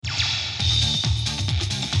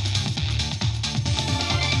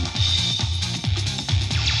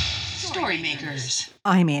Storymakers.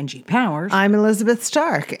 I'm Angie Powers. I'm Elizabeth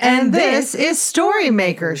Stark. And this is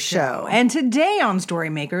Storymakers Show. And today on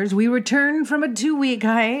Storymakers, we return from a 2-week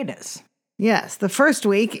hiatus. Yes, the first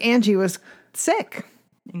week, Angie was sick.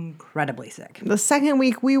 Incredibly sick. The second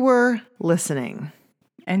week, we were listening.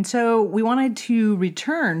 And so we wanted to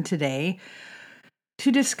return today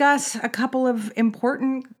to discuss a couple of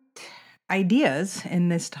important ideas in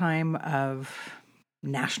this time of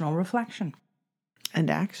national reflection. And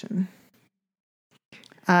action.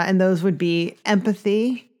 And those would be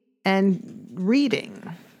empathy and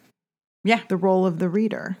reading. Yeah. The role of the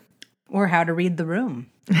reader. Or how to read the room.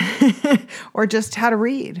 Or just how to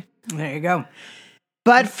read. There you go.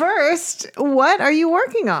 But first, what are you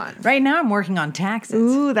working on? Right now I'm working on taxes.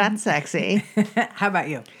 Ooh, that's sexy. How about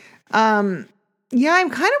you? Yeah, I'm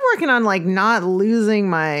kind of working on like not losing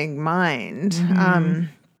my mind. Mm-hmm.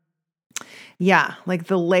 Yeah, like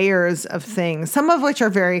the layers of things, some of which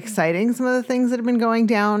are very exciting. Some of the things that have been going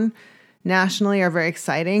down nationally are very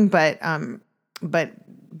exciting, but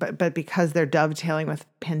because they're dovetailing with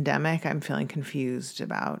pandemic, I'm feeling confused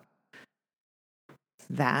about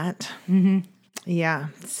that. Mm-hmm. Yeah.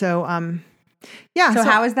 So, yeah. So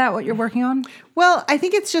how is that what you're working on? Well, I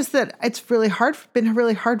think it's just that it's been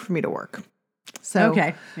really hard for me to work. So,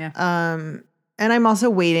 okay. Yeah. And I'm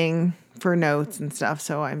also waiting for notes and stuff.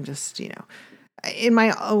 So I'm just, in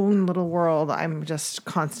my own little world, I'm just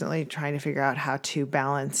constantly trying to figure out how to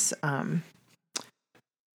balance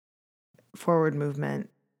forward movement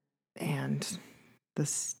and the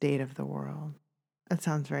state of the world. That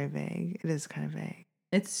sounds very vague. It is kind of vague.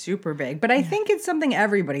 It's super vague, but I think it's something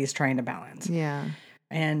everybody's trying to balance. Yeah.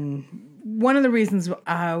 And one of the reasons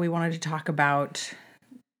we wanted to talk about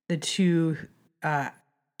the two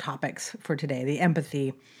topics for today, the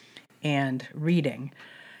empathy and reading,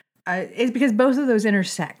 is because both of those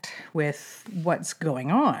intersect with what's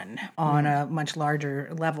going on a much larger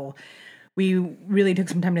level. We really took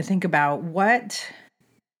some time to think about what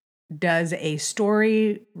does a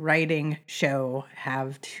story writing show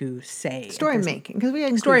have to say? Story making, because we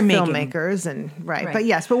include filmmakers and right. But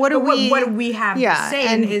yes, but what do we have to say?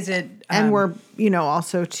 And is it? And we're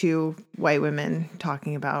also two white women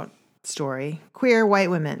talking about story, queer white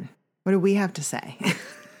women. What do we have to say?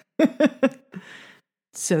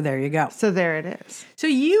 So there you go. So there it is. So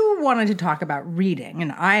you wanted to talk about reading,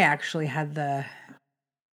 and I actually had the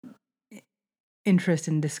interest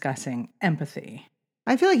in discussing empathy.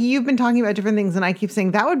 I feel like you've been talking about different things, and I keep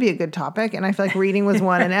saying that would be a good topic, and I feel like reading was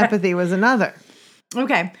one and empathy was another.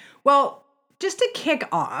 Okay. Well, just to kick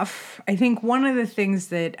off, I think one of the things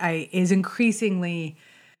that is increasingly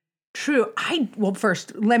true.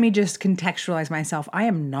 First, let me just contextualize myself. I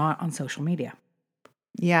am not on social media.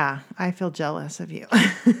 Yeah, I feel jealous of you.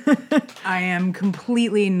 I am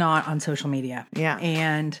completely not on social media. Yeah.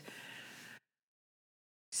 And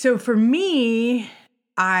so for me,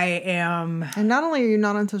 I am... And not only are you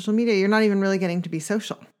not on social media, you're not even really getting to be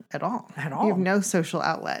social at all. At all. You have no social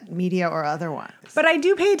outlet, media or otherwise. But I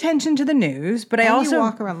do pay attention to the news, but I also... you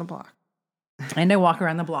walk around the block. And I walk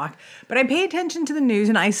around the block. But I pay attention to the news,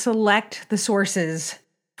 and I select the sources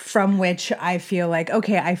from which I feel like,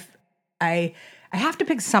 okay, I have to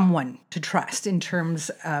pick someone to trust in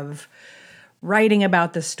terms of writing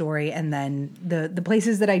about the story and then the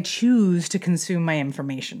places that I choose to consume my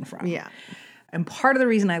information from. Yeah. And part of the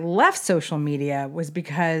reason I left social media was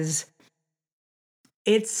because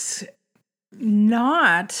it's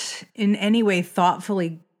not in any way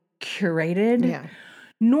thoughtfully curated,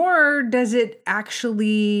 nor does it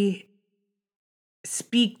actually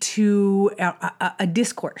speak to a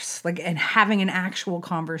discourse, and having an actual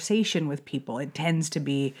conversation with people. It tends to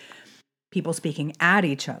be people speaking at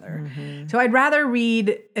each other. Mm-hmm. So I'd rather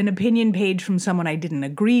read an opinion page from someone I didn't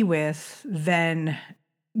agree with than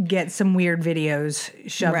get some weird videos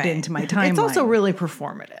shoved into my timeline. It's also really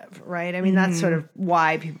performative, right? I mean, that's sort of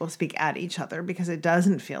why people speak at each other, because it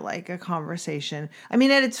doesn't feel like a conversation. I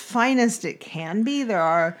mean, at its finest, it can be. There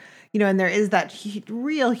are, and there is that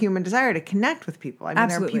real human desire to connect with people. I mean,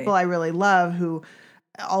 Absolutely. There are people I really love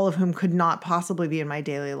all of whom could not possibly be in my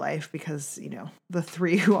daily life because, the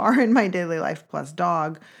three who are in my daily life plus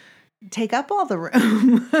dog take up all the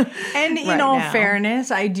room. And in all fairness,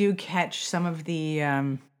 I do catch some of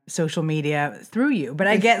the social media through you, but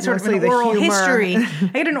I get sort of an oral history.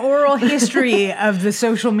 I get an oral history of the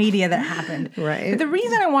social media that happened. Right. But the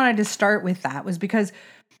reason I wanted to start with that was because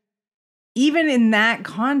even in that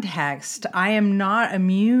context, I am not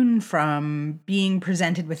immune from being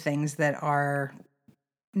presented with things that are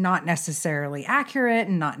not necessarily accurate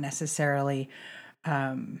and not necessarily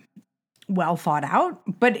well thought out,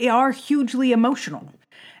 but are hugely emotional.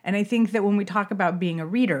 And I think that when we talk about being a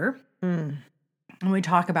reader, when we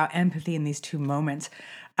talk about empathy in these two moments.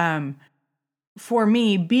 For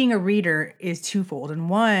me, being a reader is twofold. And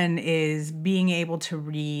one is being able to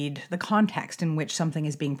read the context in which something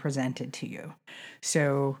is being presented to you.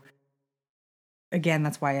 So again,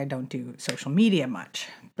 that's why I don't do social media much.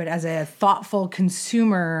 But as a thoughtful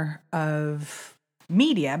consumer of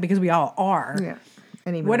media, because we all are,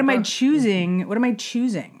 what am I choosing? What am I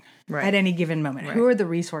choosing? Right. At any given moment, who are the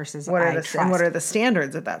resources I trust? And what are the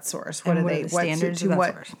standards of that source? What What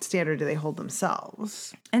standard do they hold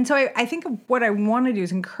themselves? And so I think what I want to do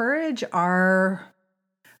is encourage our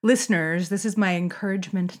listeners. This is my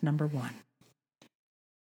encouragement number one,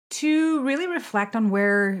 to really reflect on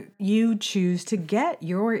where you choose to get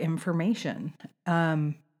your information.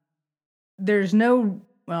 There's no,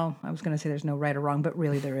 well, I was going to say there's no right or wrong, but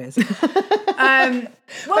really there is.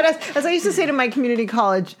 But as I used to say to my community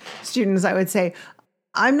college students, I would say,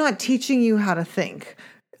 I'm not teaching you how to think.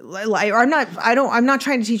 I'm not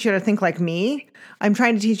trying to teach you how to think like me. I'm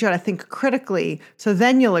trying to teach you how to think critically. So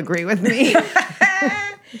then you'll agree with me.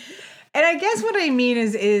 And I guess what I mean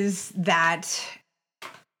is that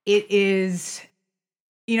it is,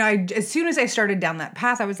 as soon as I started down that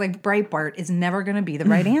path, I was like, Breitbart is never going to be the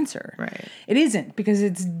right answer. Right. It isn't, because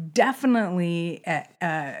it's definitely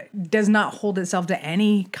does not hold itself to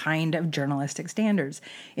any kind of journalistic standards.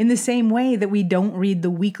 In the same way that we don't read the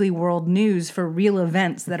weekly world news for real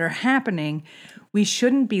events that are happening, we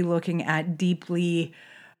shouldn't be looking at deeply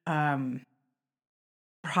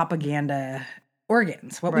propaganda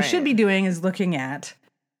organs. What we should be doing is looking at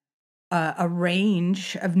a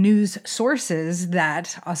range of news sources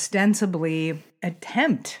that ostensibly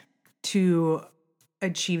attempt to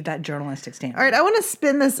achieve that journalistic standard. All right, I want to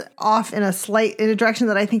spin this off in a direction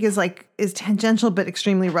that I think is tangential but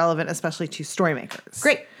extremely relevant, especially to story makers.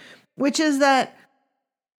 Great. Which is that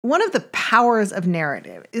one of the powers of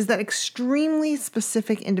narrative is that extremely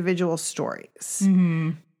specific individual stories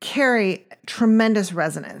carry tremendous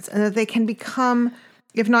resonance, and that they can become,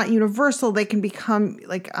 if not universal, they can become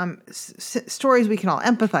like stories we can all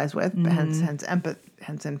empathize with,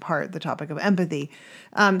 hence in part the topic of empathy.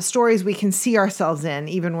 Stories we can see ourselves in,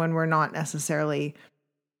 even when we're not necessarily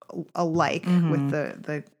alike with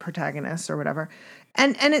the protagonists or whatever.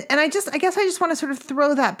 And I guess I just want to sort of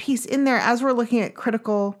throw that piece in there as we're looking at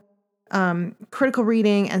critical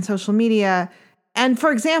reading and social media. And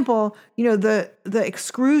for example, the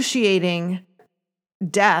excruciating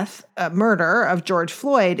murder of George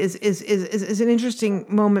Floyd is an interesting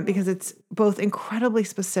moment, because it's both incredibly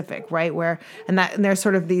specific, right? And there's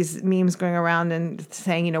sort of these memes going around and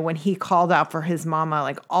saying, when he called out for his mama,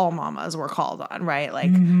 like all mamas were called on, right?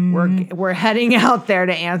 Like we're heading out there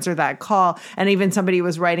to answer that call. And even somebody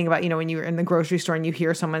was writing about, when you're in the grocery store and you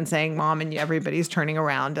hear someone saying mom, and everybody's turning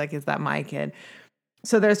around, like, is that my kid?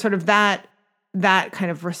 So there's sort of that kind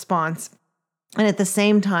of response. And at the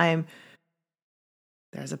same time,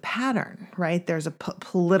 there's a pattern, right? There's a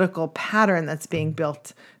political pattern that's being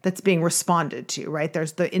built, that's being responded to, right?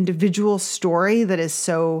 There's the individual story that is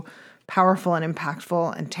so powerful and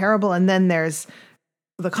impactful and terrible. And then there's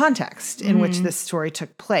the context in which this story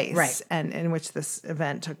took place, right, and in which this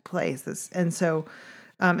event took place. And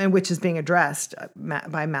which is being addressed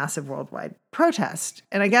by massive worldwide protest.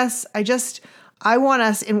 And I guess I want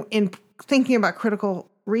us, in thinking about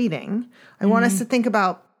critical reading, I want us to think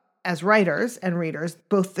about, as writers and readers,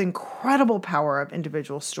 both the incredible power of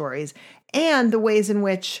individual stories and the ways in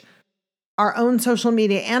which our own social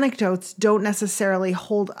media anecdotes don't necessarily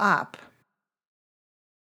hold up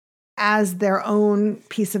as their own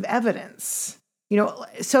piece of evidence.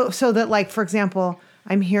 So that, like, for example,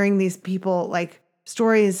 I'm hearing these people, like,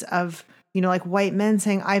 stories of, like white men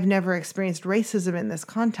saying, I've never experienced racism in this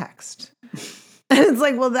context. And it's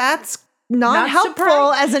like, well, that's not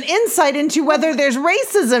helpful as an insight into whether there's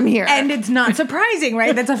racism here. And it's not surprising,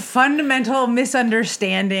 right? That's a fundamental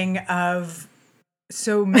misunderstanding of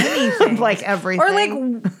so many things. Like everything. Or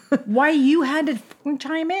like why you had to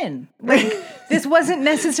chime in. Like, this wasn't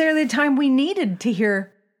necessarily the time we needed to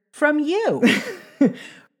hear from you.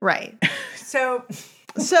 Right. So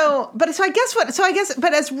but as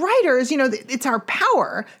writers, it's our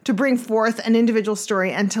power to bring forth an individual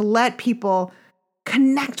story and to let people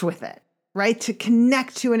connect with it. Right? To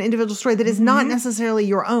connect to an individual story that is not necessarily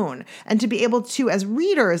your own. And to be able to, as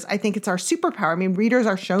readers, I think it's our superpower. I mean, readers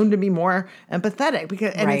are shown to be more empathetic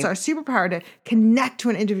and it's our superpower to connect to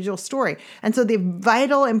an individual story. And so the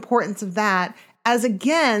vital importance of that, as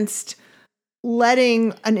against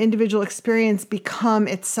letting an individual experience become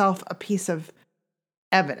itself a piece of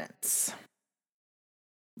evidence.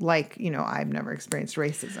 Like, I've never experienced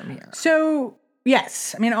racism here. So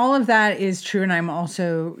yes, I mean, all of that is true. And I'm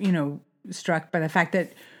also, struck by the fact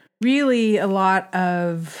that really a lot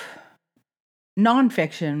of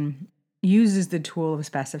nonfiction uses the tool of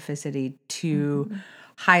specificity to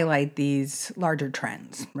highlight these larger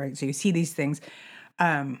trends, right? So you see these things.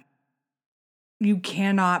 You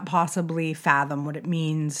cannot possibly fathom what it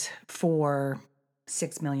means for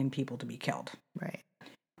 6 million people to be killed. Right.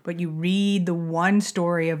 But you read the one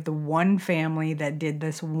story of the one family that did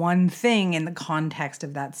this one thing in the context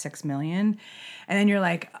of that 6 million. And then you're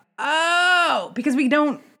like, oh, because we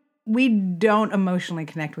don't emotionally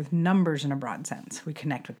connect with numbers in a broad sense. We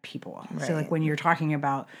connect with people. Right. So like when you're talking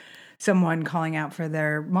about someone calling out for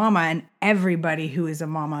their mama, and everybody who is a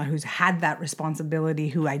mama who's had that responsibility,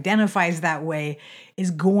 who identifies that way, is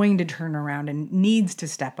going to turn around and needs to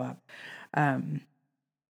step up.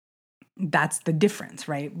 That's the difference,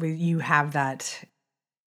 right? You have that,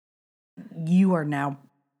 you are now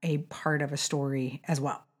a part of a story as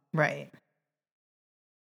well. Right.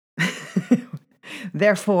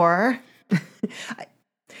 Therefore,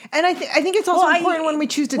 and I think it's also important when we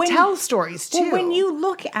choose to tell stories too. Well, when you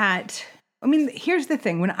look at, here's the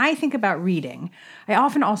thing. When I think about reading, I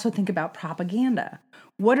often also think about propaganda.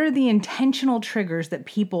 What are the intentional triggers that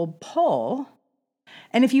people pull?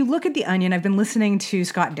 And if you look at The Onion, I've been listening to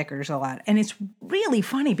Scott Dikkers a lot, and it's really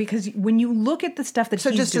funny because when you look at the stuff that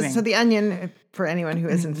he's doing. So The Onion, for anyone who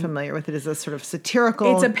isn't familiar with it, is a sort of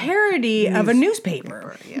satirical. It's a parody of a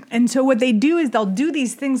newspaper. Yeah. And so what they do is they'll do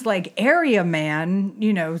these things like Area Man,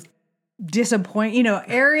 disappoint,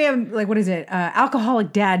 area, like, what is it?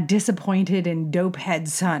 Alcoholic dad disappointed in dopehead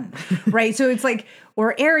son, right? So it's like,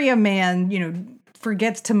 or Area Man,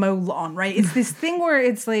 forgets to mow lawn, right? It's this thing where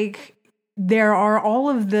it's like, there are all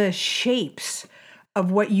of the shapes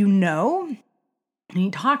of what and he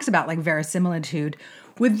talks about like verisimilitude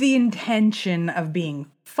with the intention of being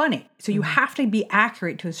funny. So you have to be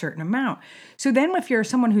accurate to a certain amount. So then if you're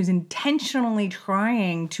someone who's intentionally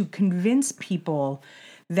trying to convince people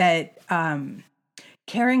that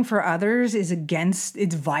caring for others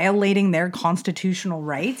it's violating their constitutional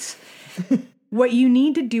rights, what you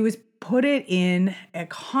need to do is put it in a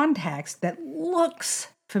context that looks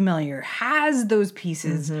familiar, has those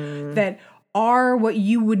pieces that are what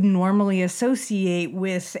you would normally associate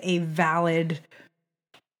with a valid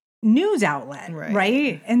news outlet,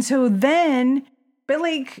 right? And so then,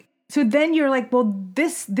 you're like, well,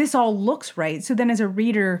 this all looks right. So then as a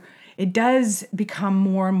reader, it does become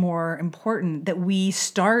more and more important that we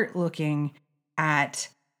start looking at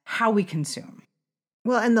how we consume.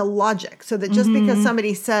 Well, and the logic. So that just because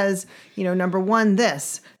somebody says, number one,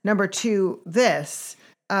 this, number two, this,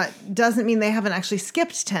 doesn't mean they haven't actually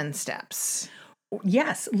skipped 10 steps.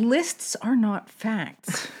 Yes, lists are not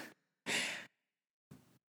facts.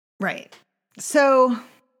 Right. So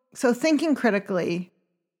thinking critically,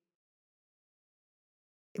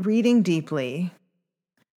 reading deeply,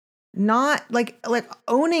 not like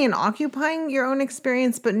owning and occupying your own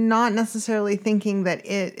experience, but not necessarily thinking that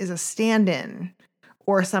it is a stand-in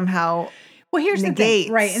or somehow here's the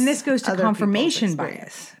thing, right? And this goes to confirmation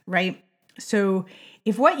bias, right? So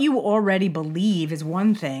if what you already believe is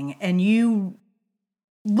one thing and you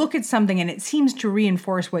look at something and it seems to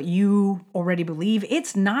reinforce what you already believe,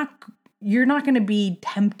 you're not going to be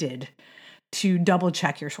tempted to double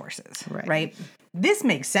check your sources, right? This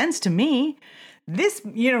makes sense to me. This,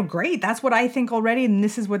 great. That's what I think already. And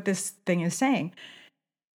this is what this thing is saying.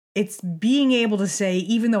 It's being able to say,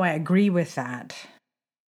 even though I agree with that,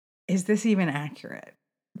 is this even accurate?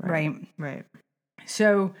 Right.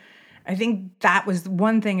 So I think that was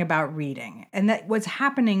one thing about reading. And that what's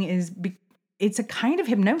happening is it's a kind of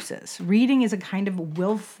hypnosis. Reading is a kind of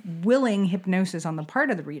willing hypnosis on the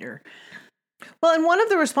part of the reader. Well, and one of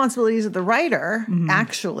the responsibilities of the writer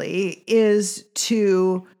actually is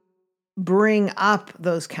to bring up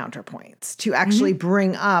those counterpoints, to actually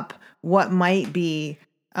bring up what might be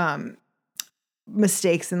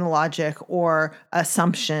mistakes in the logic or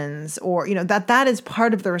assumptions, or that is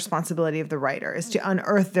part of the responsibility of the writer, is to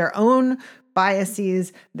unearth their own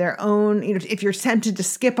biases, their own, if you're tempted to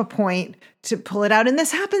skip a point, to pull it out. And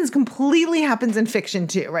this completely happens in fiction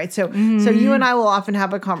too, right? So you and I will often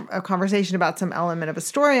have a conversation about some element of a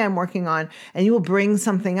story I'm working on, and you will bring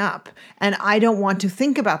something up. And I don't want to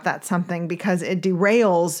think about that something because it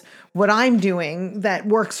derails what I'm doing that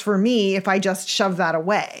works for me if I just shove that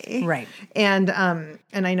away. Right. And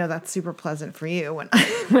I know that's super pleasant for you when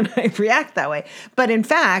I react that way. But in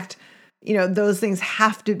fact, those things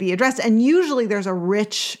have to be addressed. And usually there's a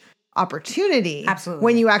rich opportunity. Absolutely.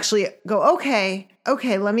 When you actually go, okay,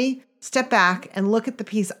 let me step back and look at the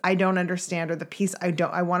piece I don't understand, or the piece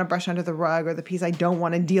I want to brush under the rug, or the piece I don't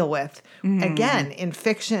want to deal with, again, in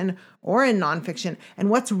fiction or in nonfiction, and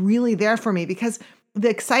what's really there for me. Because the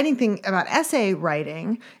exciting thing about essay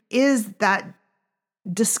writing is that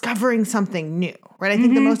discovering something new, right? I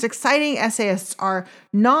think the most exciting essayists are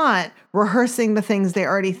not rehearsing the things they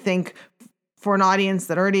already think for an audience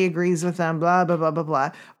that already agrees with them, blah, blah, blah, blah, blah,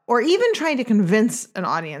 or even trying to convince an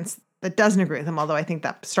audience that doesn't agree with them, although I think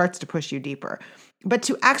that starts to push you deeper. But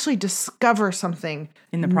to actually discover something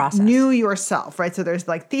in the process, new yourself, right? So there's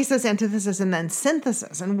like thesis, antithesis, and then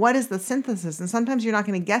synthesis. And what is the synthesis? And sometimes you're not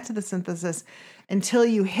going to get to the synthesis until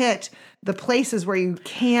you hit the places where you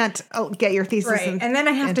can't get your thesis. Right. And then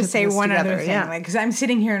I have to say one other thing, like, because I'm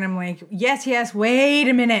sitting here and I'm like, yes, wait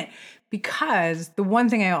a minute. Because the one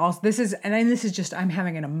thing this is just, I'm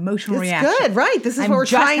having an emotional reaction. It's good, right? This is what we're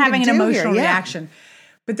trying to do. I'm just having an emotional reaction.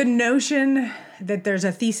 But the notion that there's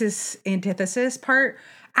a thesis antithesis part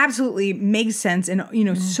absolutely makes sense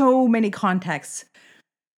in, so many contexts.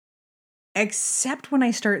 Except when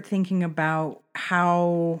I start thinking about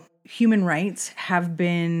how human rights have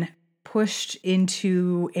been pushed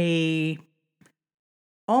into a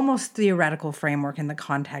almost theoretical framework in the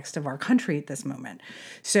context of our country at this moment.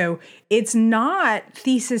 So it's not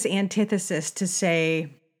thesis antithesis to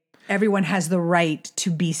say everyone has the right to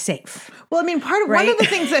be safe. Well, I mean, one of the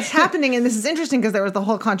things that's happening, and this is interesting because there was the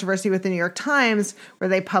whole controversy with the New York Times where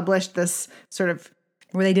they published this sort of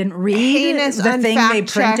where they didn't read heinous, the thing they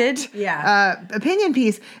printed, opinion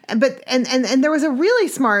piece. But and there was a really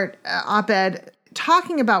smart op-ed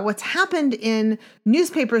talking about what's happened in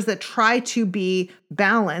newspapers that try to be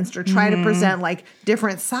balanced or try to present like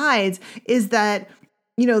different sides, is that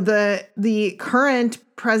the current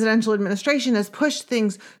presidential administration has pushed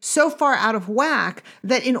things so far out of whack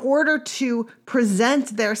that in order to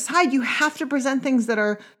present their side, you have to present things that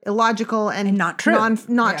are illogical and not true.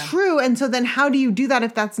 True. And so then how do you do that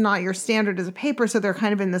if that's not your standard as a paper? So they're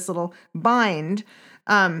kind of in this little bind.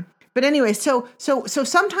 But anyway, so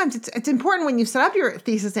sometimes it's important when you set up your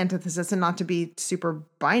thesis antithesis, and not to be super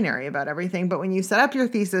binary about everything, but when you set up your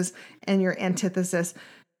thesis and your antithesis,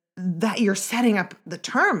 that you're setting up the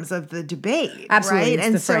terms of the debate. Absolutely. Right?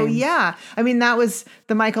 And so, I mean, that was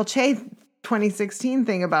the Michael Che 2016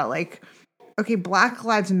 thing about like, okay, Black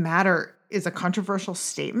Lives Matter is a controversial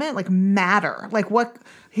statement, like matter. Like what,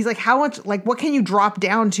 he's like, how much, like what can you drop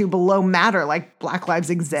down to below matter? Like Black lives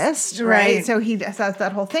exist, right? So he says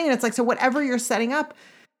that whole thing. And it's like, so whatever you're setting up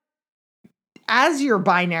as your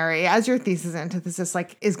binary, as your thesis antithesis,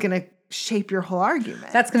 like is going to shape your whole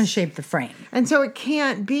argument. That's going to shape the frame. And so it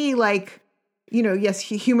can't be like, yes,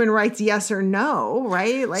 human rights, yes or no,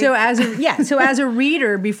 right? Like, so as a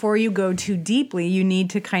reader, before you go too deeply, you need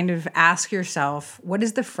to kind of ask yourself, what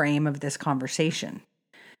is the frame of this conversation?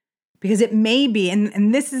 Because it may be,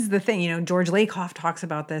 and this is the thing, George Lakoff talks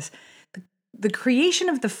about this, the creation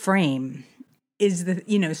of the frame is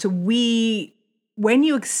when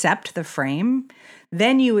you accept the frame,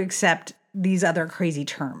 then you accept these other crazy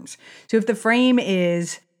terms. So if the frame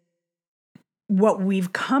is what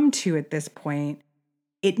we've come to at this point,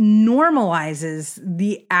 it normalizes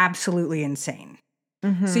the absolutely insane.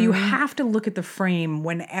 So you have to look at the frame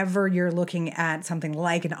whenever you're looking at something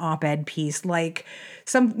like an op-ed piece, like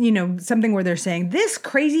something where they're saying this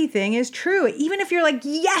crazy thing is true. Even if you're like,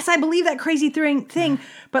 yes, I believe that crazy thing,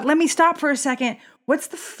 but let me stop for a second. What's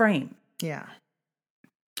the frame? Yeah.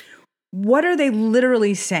 What are they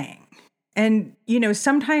literally saying? And,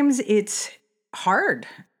 sometimes it's hard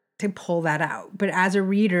to pull that out. But as a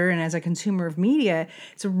reader and as a consumer of media,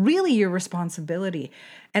 it's really your responsibility.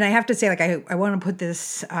 And I have to say, like, I want to put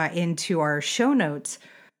this into our show notes.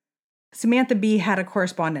 Samantha Bee had a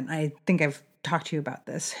correspondent, I think I've talked to you about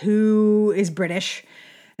this, who is British.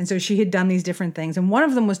 And so she had done these different things. And one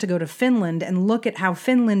of them was to go to Finland and look at how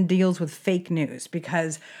Finland deals with fake news,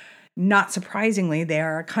 because not surprisingly, they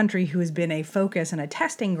are a country who has been a focus and a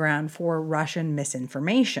testing ground for Russian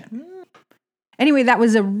misinformation. Anyway, that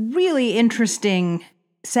was a really interesting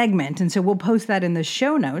segment. And so we'll post that in the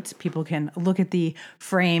show notes. People can look at the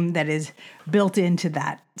frame that is built into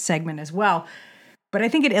that segment as well. But I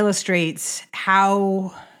think it illustrates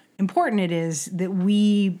how important it is that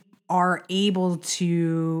we are able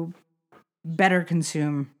to better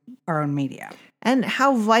consume our own media. And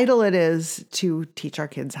how vital it is to teach our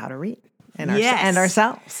kids how to read and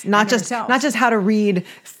ourselves. Not just how to read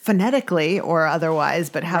phonetically or otherwise,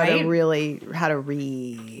 but how to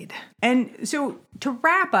read. And so to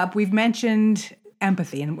wrap up, we've mentioned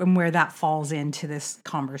empathy and where that falls into this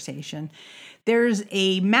conversation. There's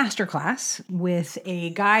a masterclass with a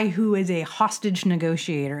guy who is a hostage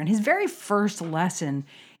negotiator, and his very first lesson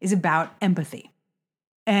is about empathy.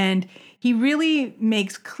 And he really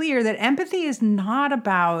makes clear that empathy is not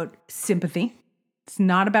about sympathy. It's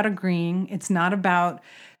not about agreeing. It's not about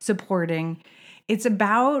supporting. It's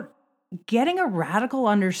about getting a radical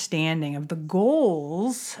understanding of the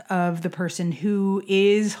goals of the person who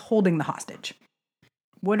is holding the hostage.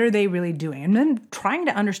 What are they really doing? And then trying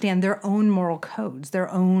to understand their own moral codes,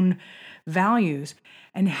 their own values,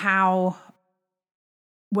 and how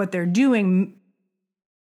what they're doing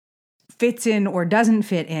fits in or doesn't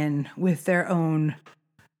fit in with their own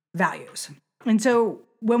values. And so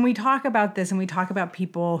when we talk about this and we talk about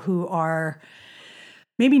people who are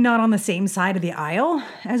maybe not on the same side of the aisle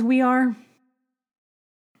as we are,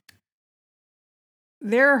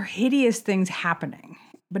 there are hideous things happening.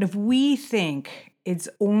 But if we think it's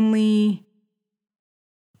only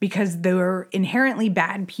because they're inherently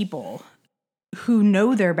bad people who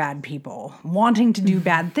know they're bad people wanting to do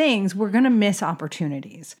bad things, we're going to miss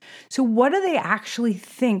opportunities. So what do they actually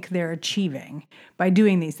think they're achieving by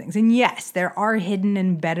doing these things? And yes, there are hidden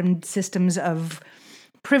embedded systems of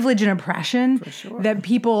privilege and oppression that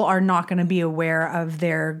people are not going to be aware of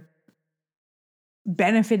their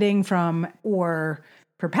benefiting from or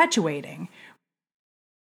perpetuating.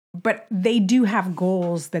 But they do have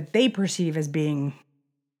goals that they perceive as being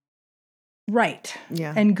right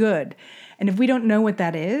and good. And if we don't know what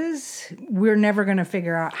that is, we're never going to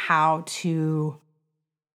figure out how to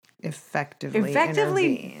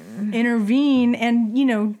effectively intervene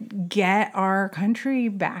and, get our country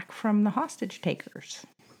back from the hostage takers.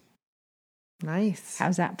 Nice.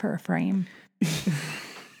 How's that for a frame?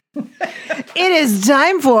 It is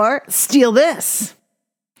time for Steal This.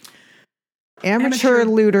 Amateur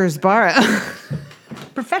looters borrow.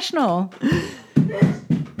 Professional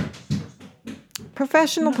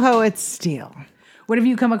poets steal. What have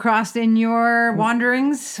you come across in your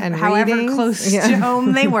wanderings, and however readings, close to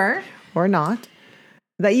home they were? Or not,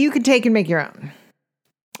 that you could take and make your own.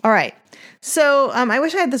 All right. So I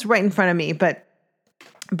wish I had this right in front of me, but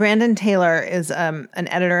Brandon Taylor is an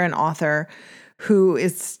editor and author who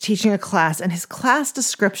is teaching a class, and his class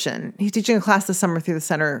description, he's teaching a class this summer through the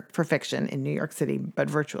Center for Fiction in New York City, but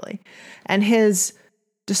virtually. And his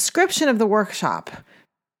description of the workshop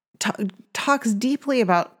talks deeply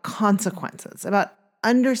about consequences, about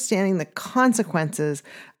understanding the consequences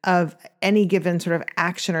of any given sort of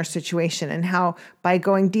action or situation, and how by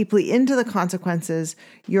going deeply into the consequences,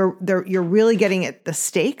 you're really getting at the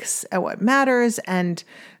stakes, at what matters. And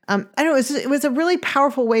I don't know, it was a really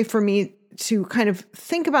powerful way for me to kind of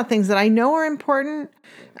think about things that I know are important,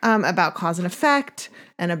 about cause and effect,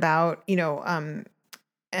 and about, and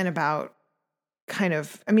about kind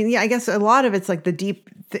of, I guess a lot of it's like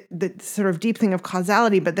the sort of deep thing of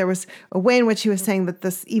causality, but there was a way in which he was saying that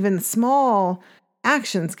this, even small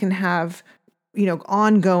actions can have,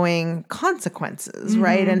 ongoing consequences,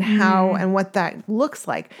 right? And how, and what that looks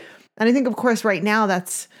like. And I think, of course, right now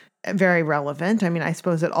that's very relevant. I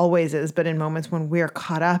suppose it always is, but in moments when we're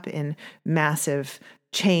caught up in massive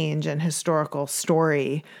change and historical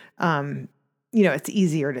story, it's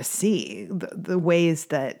easier to see the ways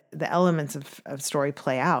that the elements of story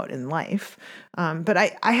play out in life. But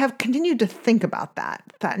I have continued to think about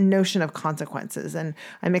that notion of consequences, and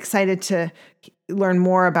I'm excited to learn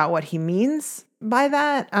more about what he means by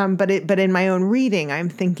that. But in my own reading, I'm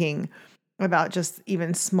thinking about just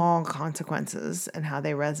even small consequences and how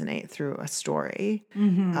they resonate through a story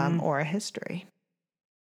or a history.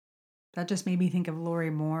 That just made me think of Lori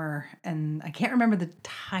Moore, and I can't remember the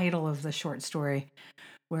title of the short story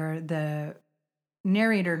where the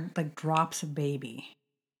narrator drops a baby.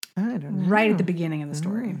 I don't know. Right at the beginning of the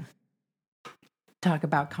story. Talk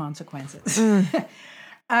about consequences.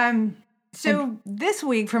 So this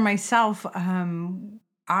week for myself,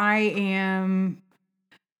 I am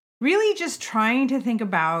really just trying to think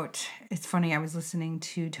about, it's funny, I was listening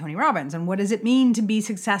to Tony Robbins, and what does it mean to be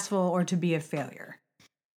successful or to be a failure?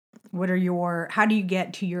 How do you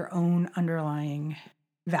get to your own underlying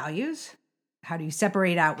values? How do you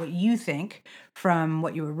separate out what you think from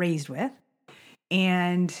what you were raised with?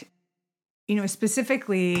 And,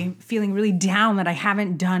 specifically feeling really down that I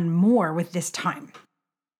haven't done more with this time.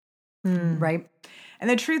 Right? And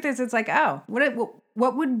the truth is, it's like,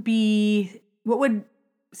 what would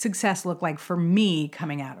success look like for me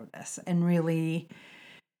coming out of this? And really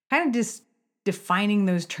kind of just defining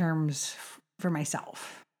those terms for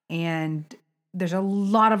myself. And there's a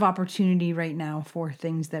lot of opportunity right now for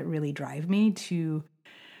things that really drive me to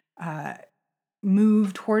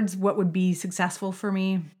move towards what would be successful for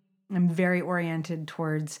me. I'm very oriented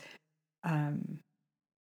towards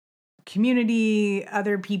community,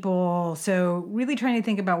 other people. So really trying to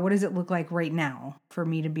think about what does it look like right now for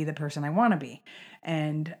me to be the person I want to be,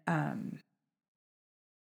 and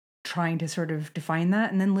trying to sort of define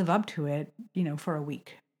that and then live up to it, for a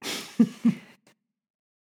week.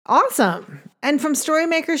 Awesome. And from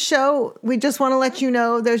Storymakers Show, we just want to let you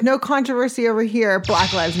know there's no controversy over here.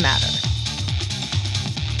 Black Lives Matter.